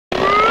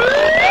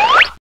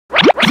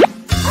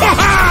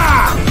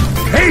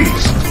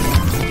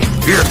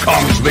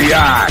comes the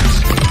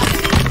axe!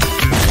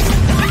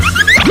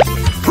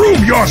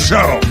 Prove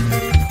yourself!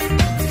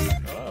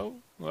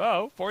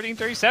 Whoa,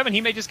 1437.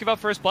 He may just give up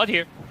first blood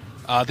here.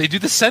 They do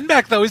the send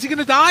back though. Is he going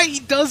to die? He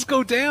does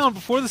go down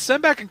before the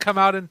send back can come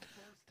out. And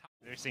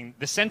they're seeing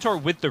the Centaur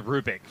with the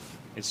Rubik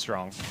is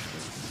strong.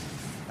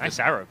 Nice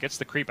arrow. Gets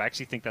the creep. I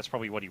actually think that's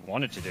probably what he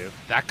wanted to do.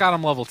 That got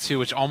him level 2,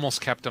 which almost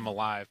kept him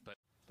alive. But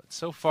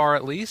so far,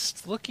 at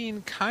least,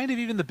 looking kind of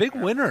even the big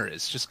winner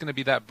is just going to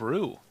be that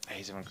Brew.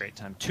 He's having a great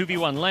time.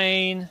 2v1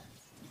 lane.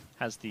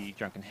 Has the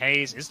Drunken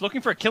Haze. Is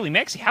looking for a kill. He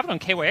may actually have it on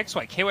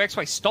KYXY.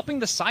 KYXY stopping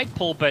the side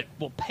pull, but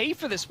will pay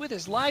for this with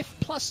his life.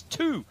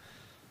 +2.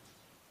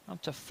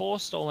 Up to 4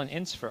 stolen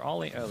ints for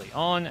Ollie early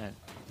on. And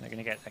they're going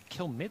to get a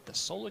kill mid. The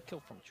solo kill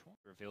from Chuan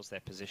reveals their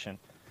position.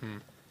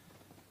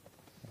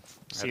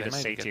 See the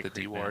Satyr get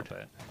the D ward. Now,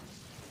 but...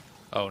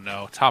 Oh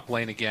no, top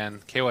lane again.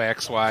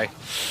 KYXY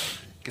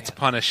gets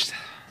punished.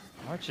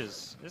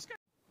 Arches. This guy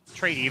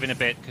trade even a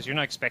bit because you're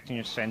not expecting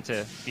your Sven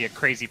to be a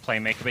crazy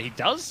playmaker, but he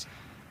does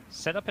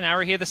set up an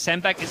arrow here. The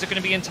sendback, is it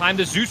going to be in time?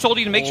 The Zeus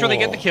ulti to make sure they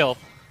get the kill.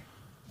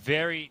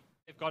 They've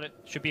got it.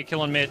 Should be a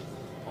kill on mid.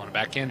 Going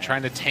back in,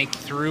 trying to tank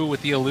through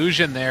with the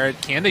illusion there.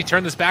 Can they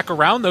turn this back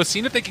around though?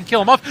 Seeing if they can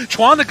kill him off.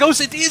 Chuan the Ghost,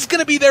 it is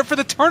going to be there for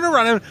the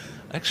turnaround. And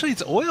actually,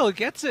 it's Oil. It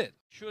gets it.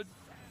 Should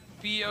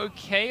be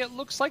okay. It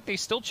looks like they're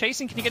still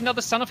chasing. Can he get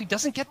another stun? If he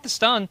doesn't get the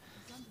stun,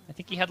 I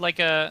think he had like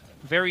a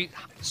very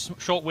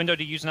short window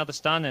to use another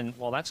stun. And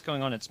while that's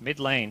going on, it's mid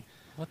lane.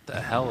 What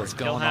the hell is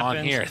going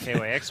on here?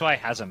 KYXY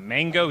has a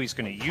mango. He's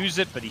going to use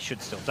it, but he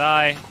should still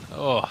die.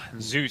 Oh,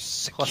 Zeus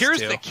secures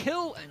the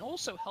kill and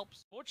also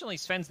helps. Fortunately,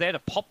 Sven's there to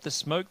pop the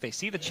smoke. They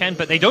see the Chen,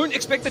 but they don't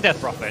expect the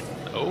Death Prophet.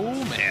 Oh,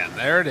 man.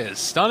 There it is.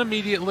 Stun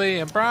immediately,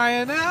 and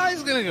Brian,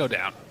 he's going to go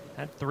down.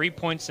 Had 3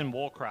 points in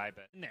Warcry,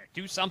 but in there,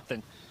 do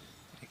something.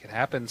 Make it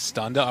happen.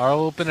 Stun to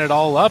open it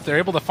all up. They're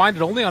able to find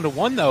it only onto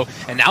 1, though.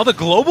 And now the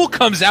Global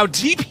comes out.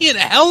 DP in a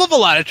hell of a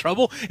lot of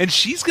trouble, and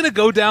she's going to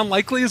go down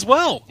likely as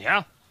well.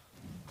 Yeah.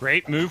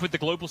 Great move with the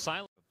Global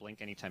Silence.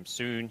 Blink anytime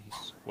soon.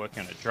 He's working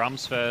on the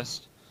drums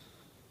first.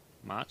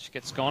 March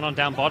gets gone on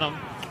down bottom.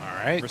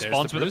 All right.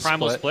 Responds with a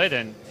Primal Split,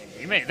 and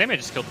they may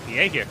just kill the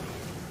PA here.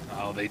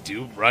 Oh, they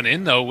do run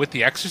in, though, with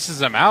the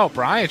Exorcism out.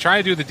 Brian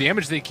trying to do the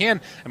damage they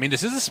can. I mean,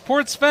 this is a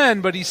support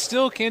Sven, but he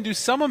still can do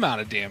some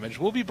amount of damage.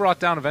 Will be brought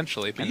down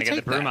eventually. But and they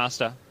get the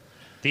Brewmaster.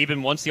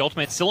 Demon wants the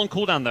ultimate. Still on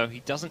cooldown, though. He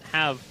doesn't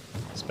have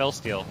Spell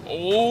Steal.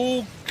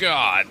 Oh,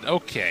 God.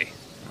 Okay.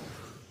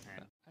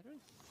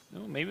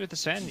 Oh, maybe with the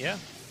Sven, yeah.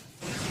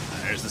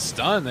 There's the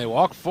stun. They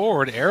walk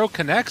forward. Arrow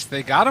connects.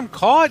 They got him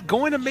caught.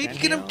 Going to maybe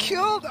get him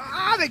killed.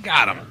 They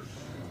got him.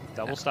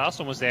 Double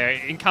Starstorm was there.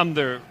 In come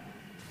the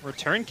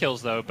return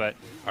kills, though, but...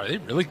 Are they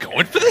really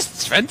going for this?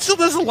 Sven still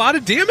does a lot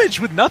of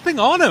damage with nothing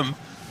on him.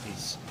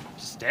 He's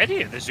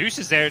steady. The Zeus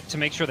is there to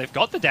make sure they've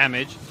got the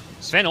damage.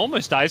 Sven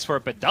almost dies for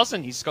it, but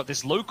doesn't. He's got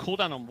this low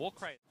cooldown on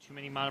Warcry. Too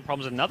many mana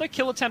problems. Another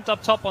kill attempt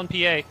up top on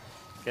PA.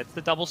 Gets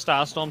the double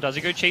Starstorm. Does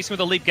he go chasing with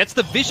a leap? Gets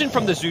the vision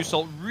from the Zeus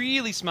ult.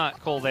 Really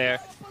smart call there.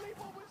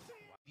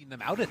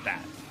 Them out at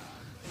that.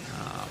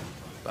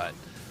 But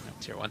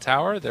Tier 1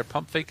 tower, they're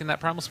pump faking that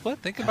Primal Split,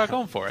 thinking about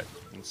going for it.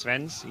 And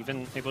Sven's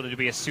even able to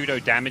be a pseudo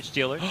damage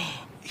dealer.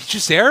 He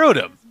just arrowed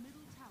him.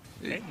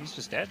 Okay, he's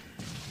just dead.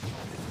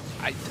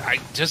 I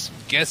just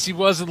guess he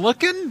wasn't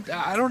looking.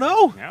 I don't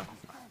know.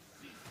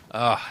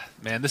 Yeah.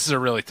 Man, this is a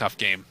really tough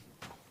game.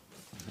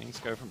 Things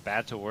go from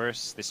bad to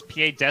worse. This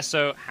PA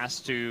Deso has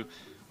to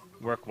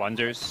work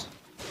wonders.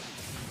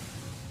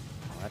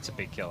 Oh, that's a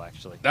big kill,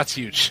 actually. That's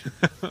huge.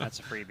 That's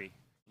a freebie.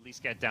 At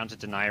least get down to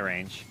deny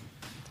range.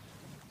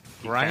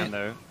 Right.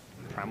 Though.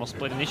 Primal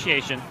Split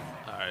initiation.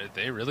 Are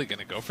they really going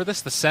to go for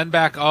this? The send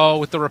back,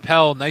 with the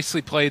repel,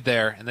 nicely played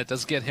there, and that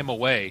does get him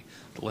away.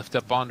 The lift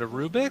up onto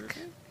Rubik.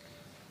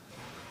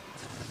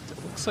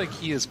 It looks like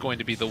he is going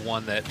to be the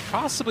one that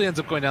possibly ends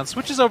up going down.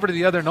 Switches over to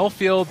the other null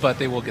field, but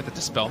they will get the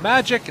Dispel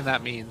Magic, and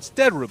that means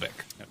dead Rubik.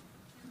 Yep.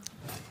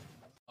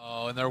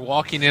 Oh, and they're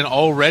walking in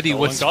already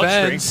with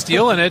Sven, Godstring.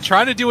 stealing it,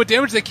 trying to do what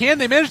damage they can.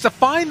 They manage to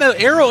find the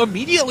arrow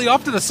immediately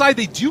off to the side.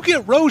 They do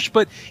get Roche,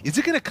 but is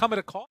it going to come at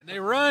a cost? They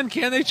run.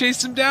 Can they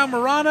chase him down?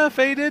 Marana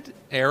faded.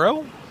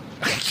 Arrow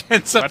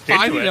ends up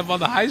finding him on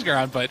the high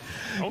ground, but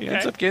he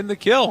ends up getting the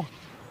kill.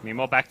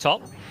 Meanwhile, back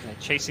top, they're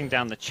chasing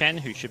down the Chen,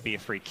 who should be a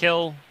free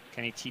kill.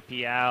 Can he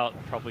TP out?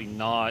 Probably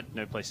not.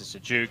 No places to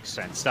juke.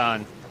 Sven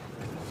stun.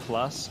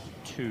 +2.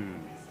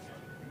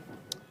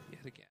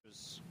 Yet again. It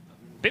was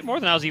a bit more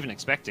than I was even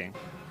expecting.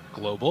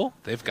 Global.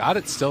 They've got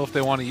it still if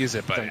they want to use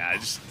it, but I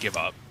just give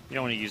up. You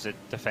don't want to use it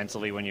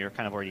defensively when you're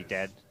kind of already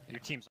dead. Your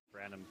team's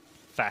random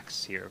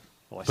facts here.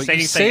 Well, but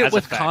you say it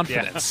with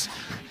confidence.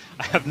 Yeah.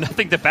 I have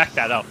nothing to back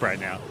that up right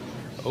now.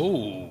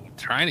 Oh,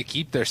 trying to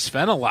keep their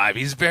Sven alive.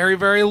 He's very,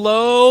 very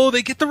low.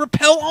 They get the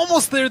repel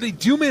almost there. They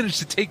do manage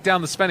to take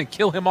down the Sven and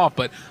kill him off,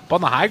 but up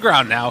on the high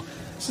ground now,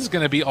 this is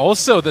going to be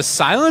also the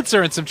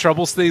Silencer in some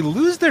trouble, so they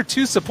lose their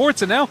 2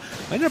 supports, and now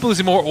might end up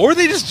losing more, or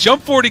they just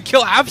jump forward and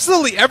kill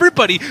absolutely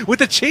everybody with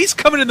the chase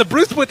coming in the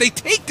Bruce, but they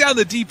take down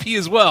the DP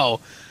as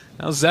well.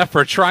 Now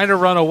Zephyr trying to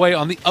run away.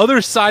 On the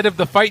other side of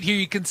the fight here,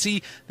 you can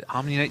see the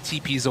Omni Knight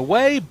TP's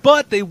away,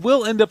 but they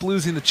will end up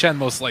losing the Chen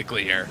most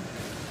likely here.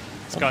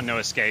 It's got no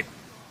escape.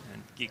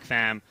 And Geek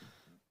fam.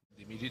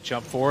 The immediate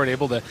jump forward,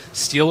 able to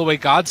steal away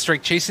God's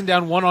Strength, chasing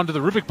down one onto the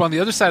Rubik, but on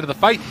the other side of the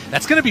fight,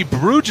 that's going to be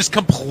Brew just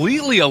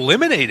completely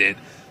eliminated.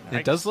 And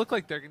it does look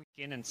like they're going to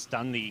get in and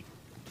stun the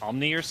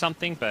Omni or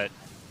something, but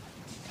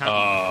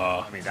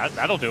I mean,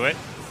 that'll do it.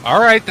 All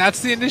right,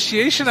 that's the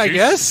initiation, I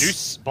guess.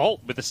 Zeus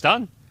Bolt with the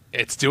stun.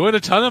 It's doing a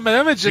ton of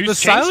damage, and the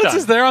silence stun.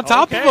 is there on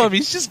top of him.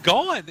 He's just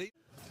gone.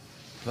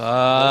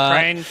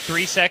 Wolfcry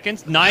 3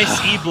 seconds.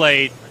 Nice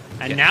E-Blade.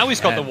 And now he's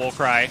got the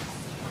Wolfcry.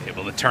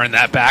 Able to turn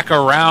that back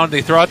around.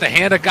 They throw out the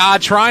Hand of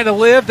God, trying to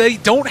live. They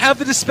don't have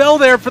the Dispel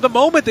there for the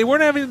moment. They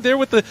weren't having there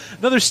with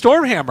another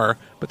Stormhammer,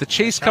 but the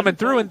chase coming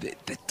through, and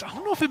I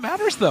don't know if it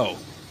matters, though.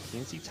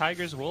 TNC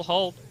Tigers will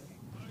hold.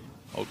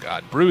 Oh,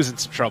 God. Brew's in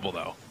some trouble,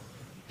 though.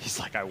 He's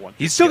like, I want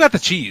He's still got the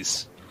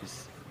cheese.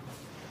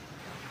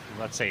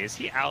 Let's say, is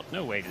he out?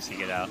 No way does he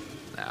get out.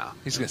 No,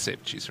 he's going to save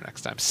the cheese for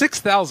next time.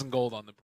 6,000 gold on the